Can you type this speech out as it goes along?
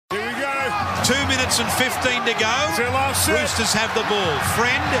2 minutes and 15 to go. Roosters have the ball.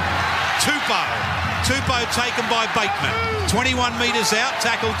 Friend, Tupou. Tupou taken by Bateman. 21 metres out,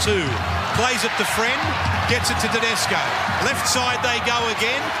 tackle 2. Plays it to Friend, gets it to Tedesco. Left side they go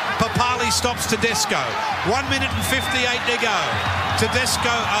again. Papali stops Tedesco. 1 minute and 58 to go.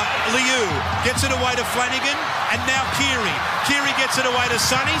 Tedesco, Liu gets it away to Flanagan, and now Keary. Keary gets it away to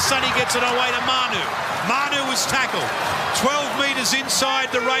Sonny. Sonny gets it away to Manu. Manu was tackled. 12 metres inside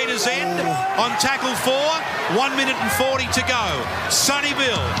the Raiders' end on tackle 4. 1 minute and 40 to go. Sonny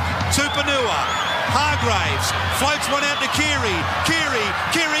Bill, Tupanua, Hargraves floats one out to Keary.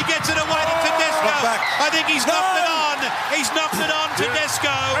 Keary gets it away to Tedesco. I think he's knocked it on. He's knocked it on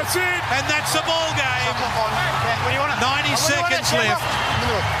Tedesco. That's it. And that's the ball game. 90 seconds left.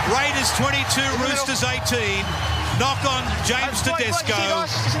 Raiders 22, Roosters 18. Knock on James Tedesco.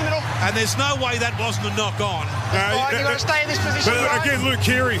 And there's no way that wasn't a knock on. You've got to stay in this position. But again, Luke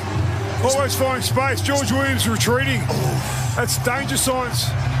Keary always finding space. George Williams retreating. That's danger signs.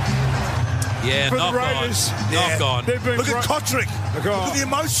 Yeah, for knock the Raiders. On. Knock on. Look at Kotrick. Look at the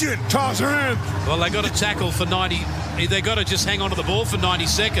emotion. Tarzan. Well, they got to tackle for 90. They got to just hang on to the ball for 90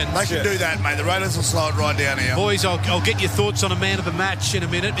 seconds. They can do that, mate. The Raiders will slow it right down here. Boys, I'll get your thoughts on a man of the match in a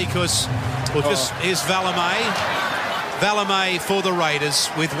minute because here's Valemay. Valemay for the Raiders.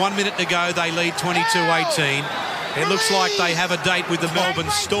 With 1 minute to go, they lead 22-18. It looks like they have a date with the Melbourne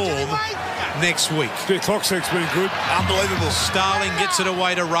Storm next week. Their clock seek's been good. Unbelievable. Starling gets it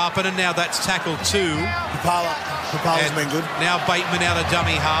away to Ruppin, and now that's tackle 2. Papala's been good. Now Bateman out of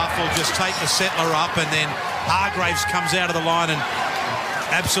dummy half will just take the settler up, and then Hargraves comes out of the line and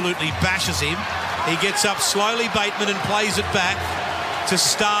absolutely bashes him. He gets up slowly, Bateman, and plays it back to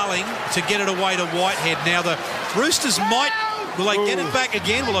Starling to get it away to Whitehead. Now the Roosters might... Will they get it back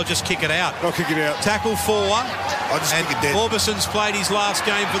again? Will I just kick it out? I'll kick it out. Tackle 4. I'll just kick it dead. Orbison's played his last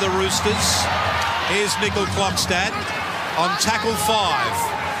game for the Roosters. Here's Nickel Klokstad on tackle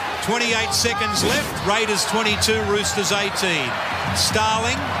 5. 28 seconds left. Raiders 22, Roosters 18.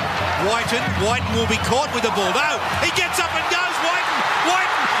 Starling, Whiten will be caught with the ball. No, he gets up and goes.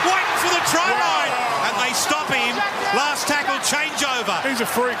 Whiten for the try line. And they stop him. Last tackle changeover. He's a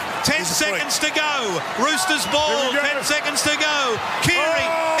freak. 10 seconds to go. Roosters ball. 10 seconds to go. Keary,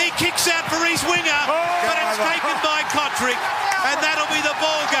 he kicks out for his winger, but it's taken by Kotrick. And that'll be the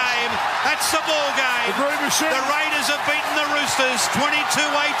ball game. That's the ball game. The Raiders have beaten the Roosters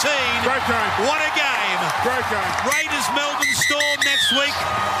 22-18. Great game. What a game. Great game. Raiders Melbourne Storm next week.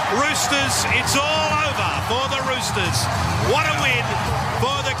 Roosters, it's all over for the Roosters. What a win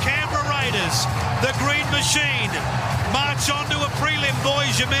for the Canberra Raiders. The Green Machine march on to a prelim,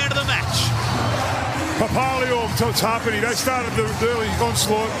 boys. Your man of the match. Papali or Tarpany, they started the early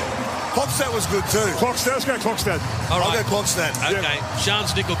onslaught. Klokstad was good too. Klokstad, let's go Klokstad. All right. I'll go Klokstad. Okay,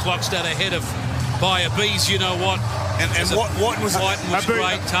 Sean's Nickel Klokstad ahead of by a bees, you know what. And Whiten was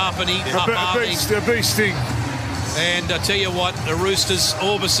great. Tarpany, a beast thing. And I tell you what, the Roosters,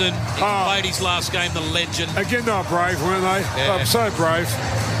 Orbison, he played his last game, the legend. Again, they were brave, weren't they? Yeah. They were so brave.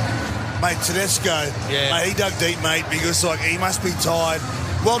 Mate, Tedesco, yeah. Mate, he dug deep, mate, because he must be tired.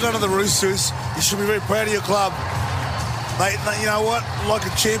 Well done to the Roosters. You should be very proud of your club. They you know what? Like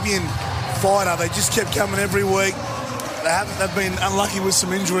a champion fighter, they just kept coming every week. They've been unlucky with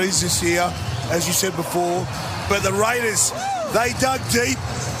some injuries this year, as you said before. But the Raiders, they dug deep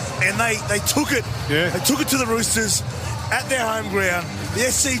and they took it. Yeah. They took it to the Roosters at their home ground. The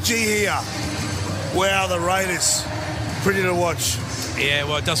SCG here. Wow, the Raiders. Pretty to watch. Yeah,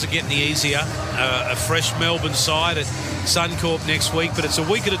 well, it doesn't get any easier. A fresh Melbourne side at Suncorp next week, but it's a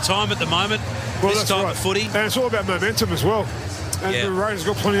week at a time at the moment. Well, this time of footy. And it's all about momentum as well. And the Raiders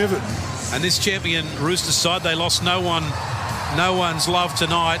got plenty of it. And this champion Roosters side, they lost no one's love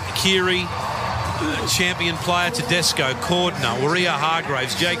tonight. Keary, champion player Tedesco, Cordner, Waria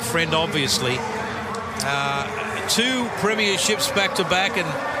Hargraves, Jake Friend, obviously. 2 premierships back-to-back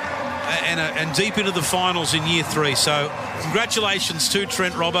and deep into the finals in year 3. So congratulations to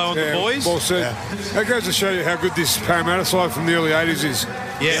Trent Robbo and the boys. Well said. Yeah. That goes to show you how good this Parramatta side from the early 80s is.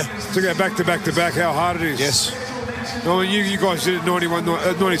 Yeah. To go back-to-back, how hard it is. Yes. I mean, you guys did it 91,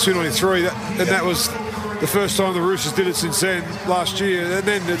 92, 93, and that was the first time the Roosters did it since then, last year. And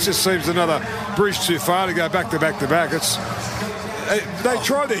then it just seems another bridge too far to go back-to-back. They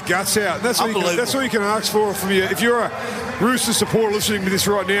tried their guts out. That's all you can ask for from you. If you're a Rooster supporter listening to this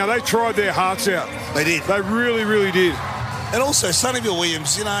right now, they tried their hearts out. They did. They really, really did. And also, Sonny Bill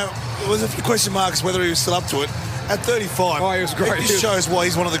Williams, you know, there was a few question marks whether he was still up to it. At 35, he was great. It just shows why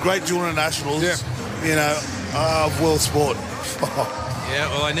he's one of the great dual internationals, you know, of world sport. Yeah,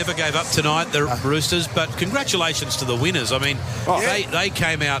 well, they never gave up tonight, the Roosters, but congratulations to the winners. I mean, they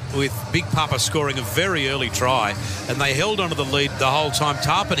came out with Big Papa scoring a very early try, and they held onto the lead the whole time.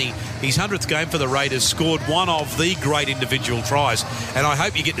 Tarpany, his 100th game for the Raiders, scored one of the great individual tries, and I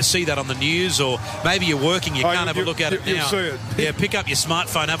hope you get to see that on the news, or maybe you're working, you can't have a look at it now. You'll see it. Yeah, pick up your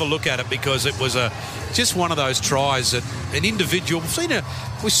smartphone, have a look at it, because it was just one of those tries that an individual...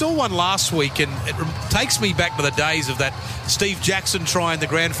 We saw one last week, and it takes me back to the days of that Steve Jackson try in the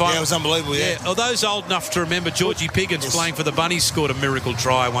grand final. Yeah, it was unbelievable, yeah. Are those old enough to remember Georgie Piggins playing for the Bunnies scored a miracle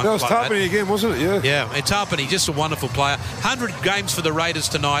try once? That was Tarpany again, wasn't it? Yeah. Yeah, and Tarpany, just a wonderful player. 100 games for the Raiders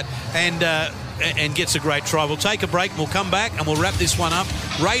tonight, and gets a great try. We'll take a break, and we'll come back, and we'll wrap this one up.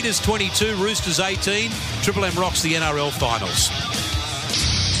 Raiders 22, Roosters 18. Triple M rocks the NRL finals.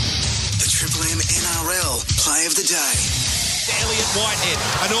 The Triple M NRL play of the day. Elliot Whitehead,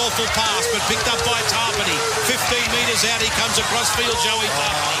 an awful pass, but picked up by Tarpany. 15 metres out, he comes across field, Joey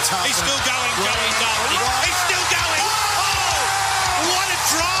Tarpany. He's still going, Joey Tarpany. He's still going. Oh, what a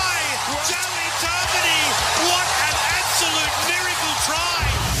try! Joey Tarpany, what an absolute miracle try!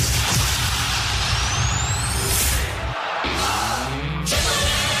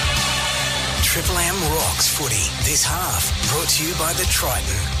 Triple M rocks footy this half, brought to you by the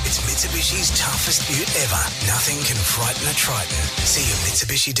Triton. It's Mitsubishi's toughest ute ever. Nothing can frighten a Triton. See your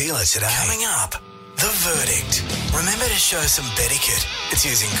Mitsubishi dealer today. Coming up, the verdict. Remember to show some betiquette. It's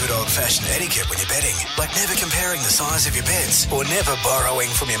using good old-fashioned etiquette when you're betting, like never comparing the size of your bets or never borrowing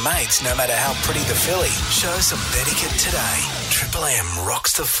from your mates no matter how pretty the filly. Show some betiquette today. Triple M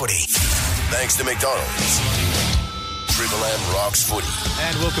rocks the footy. Thanks to McDonald's. Triple M rocks footy.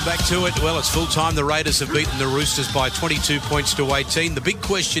 And welcome back to it. Well, it's full time. The Raiders have beaten the Roosters by 22 points to 18. The big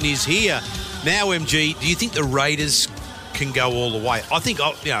question is here now, MG, do you think the Raiders can go all the way? I think,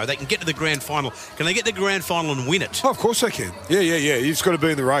 they can get to the grand final. Can they get to the grand final and win it? Oh, of course they can. Yeah. You've just got to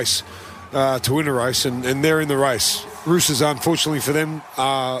be in the race to win a race, and they're in the race. Roosters, unfortunately for them,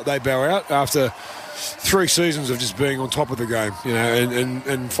 they bow out after 3 seasons of just being on top of the game,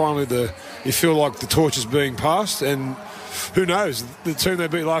 and finally you feel like the torch is being passed, and who knows, the team they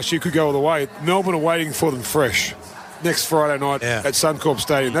beat last year could go all the way. Melbourne are waiting for them fresh next Friday night at Suncorp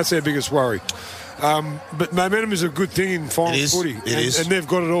Stadium. That's their biggest worry. But momentum is a good thing in final footy. And they've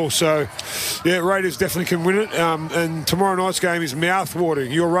got it all. So, Raiders definitely can win it. And tomorrow night's game is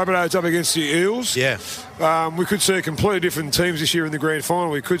mouth-watering. Your Rabbitohs up against the Eels. Yeah. We could see completely different teams this year in the grand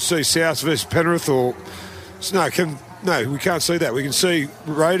final. We could see South versus Penrith or... No, we can't see that. We can see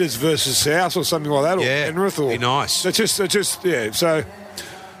Raiders versus South or something like that, or Penrith. Or be nice. It's just. So,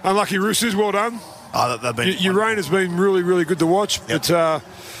 unlucky Roosters, well done. Your reign has been really, really good to watch, but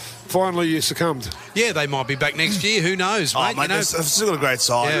finally you succumbed. Yeah, they might be back next year. Who knows, mate? They've still got a great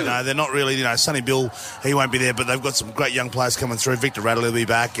side. Yeah. They're not really, Sonny Bill, he won't be there, but they've got some great young players coming through. Victor Radley will be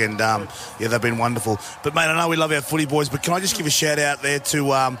back, and they've been wonderful. But, mate, I know we love our footy boys, but can I just give a shout out there to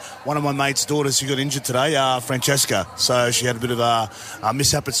one of my mate's daughters who got injured today, Francesca. So she had a bit of a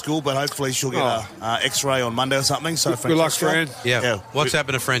mishap at school, but hopefully she'll get an X-ray on Monday or something. So good luck, Fran. Yeah. What's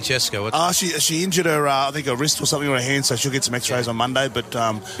happened to Francesca? She injured her, I think, her wrist or something on her hand, so she'll get some X-rays on Monday. But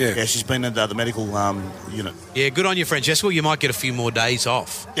she's been in the medical unit. Yeah, good on you, Francesca. You might get a few more days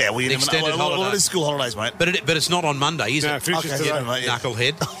off. Yeah, well, you extended holiday. It is school holidays, mate. But it's not on Monday, is it? Finishes today, mate.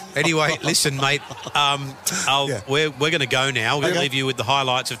 Knucklehead. Anyway, listen, mate. We're going to go now. We're going to leave you with the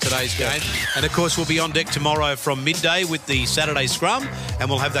highlights of today's game, and of course we'll be on deck tomorrow from midday with the Saturday scrum, and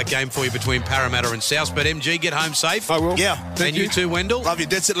we'll have that game for you between Parramatta and South. But MG, get home safe. I will. Yeah, and you too, Wendell. Love you.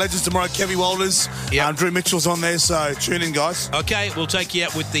 Dead Set Legends tomorrow. Kevy Walters. Yeah. Drew Mitchell's on there, so tune in, guys. Okay, we'll take you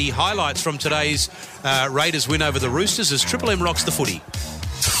out with the highlights from today's Raiders win over the Roosters as Triple M rocks the footy.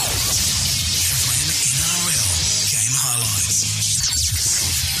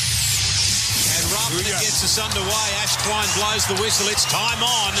 And Ruffin gets us underway. Ash Klein blows the whistle. It's time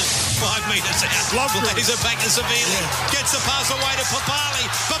on. 5 metres out. Plays it back to Seville. Gets the pass away to Papali.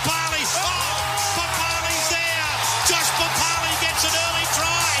 Papali's there. Josh Papali gets an early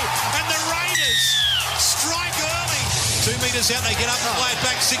try. And the Raiders strike early. 2 metres out, they get up and play it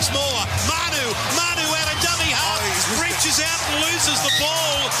back 6 more. Manu out of dummy half, reaches out and loses the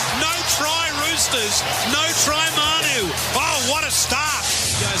ball. No try, Roosters. No try, Manu. Oh, what a start.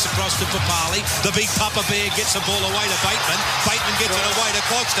 Goes across to Papali. The big Papa Bear gets the ball away to Bateman. Bateman gets it away to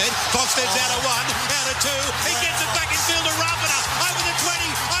Clockstead. Clockstead's out of 1, out of 2. He gets it back in field to Rapana. Over the 20,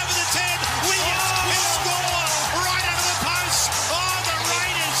 over the 10. Williams will score right out of the post. Oh, the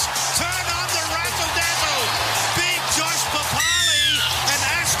Raiders turn on the razzle-dazzle. Big Josh Papali and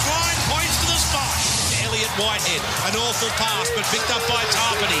Ash Klein points to the spot. Elliot Whitehead, an awful pass, but picked up by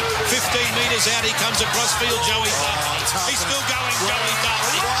Tarpany. 15 metres out, he comes across field, Joey Tarpany. He's still going, Joey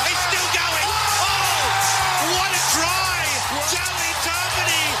Tarpany. He's still going. Oh, what a try! Joey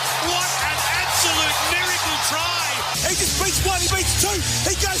Tarpany, what an absolute miracle try! He just beats one, he beats two.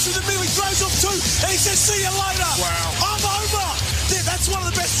 He goes through the middle, he throws off two, and he says, see you later. Wow. I'm over. That's one of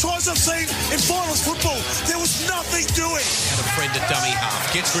the best tries I've seen in finals football. There was nothing doing. And a friend at dummy half.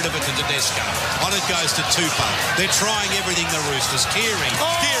 Gets rid of it to Tedesco. On it goes to Tupou. They're trying everything, the Roosters. Keary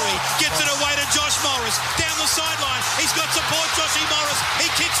gets it away to Josh Morris. Down the sideline. He's got support, Joshy Morris. He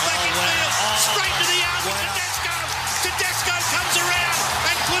kicks back in field. Straight to the arm with Tedesco. Tedesco comes around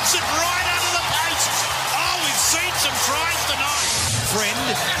and puts it right under the post. Oh, we've seen some tries tonight. Friend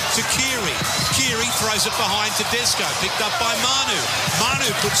to Keary. Keary throws it behind Tedesco. Picked up by Manu. Manu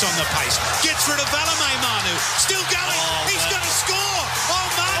puts on the pace. Gets rid of Valemei. Manu. Still going. He's going to score. Oh,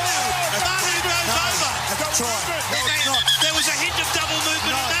 Manu. Manu goes over. There was a hint of double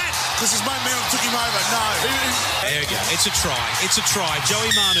movement in that. Because his momentum took him over. No. There you go. It's a try. It's a try.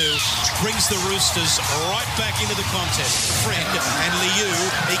 Joey Manu brings the Roosters right back into the contest. Friend and Liu.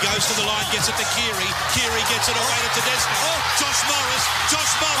 He goes to the line, gets it to Keary. Keary gets it away to Tedesco. Josh Morris.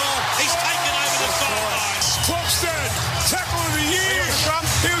 He's taken over the sideline. Clockstead, tackle of the year.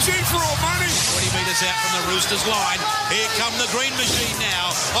 He was in for all money. 20 metres out from the Roosters line. Here come the green machine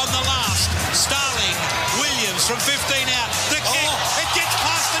now on the last. Starling, Williams from 15 out. The kick, it gets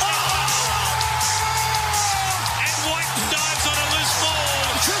past the net. And Whiten dives on a loose ball.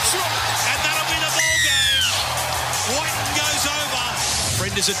 And that'll be the ball game. Whiten goes over.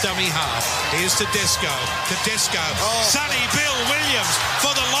 Friend is a dummy half. Here's Tedesco. Sonny Bill Williams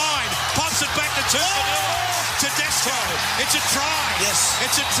for the line. Pops it back to Tedesco. It's a try. Yes.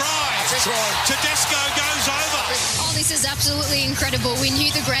 It's a try. Tedesco goes over. Oh, this is absolutely incredible. We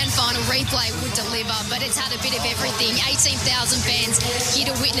knew the grand final replay would deliver, but it's had a bit of everything. 18,000 fans here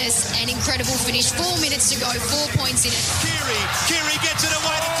to witness an incredible finish. 4 minutes to go, 4 points in it. Keary gets it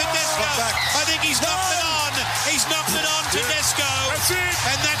away to Tedesco. I think he's knocked it on. He's knocked it on Tedesco. That's it.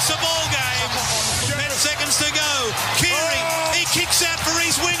 And that's the ball game. 10 seconds to go. Keary, he kicks out for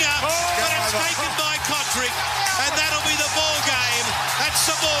his winger, but it's taken by Kotrick. And that'll be the ball game. That's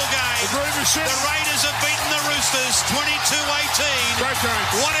the ball game. The Raiders have beaten the Roosters 22-18. Great game.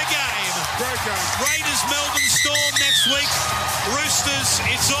 What a game. Great game. Raiders Melbourne Storm next week. Roosters,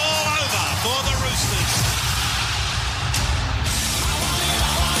 it's all over for the Roosters.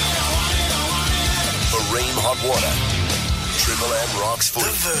 Marine Hot Water. Triple M rocks footy.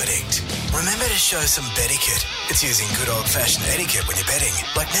 The verdict. Remember to show some etiquette. It's using good old-fashioned etiquette when you're betting,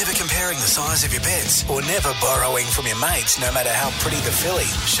 like never comparing the size of your bets or never borrowing from your mates no matter how pretty the filly.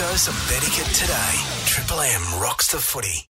 Show some etiquette today. Triple M rocks the footy.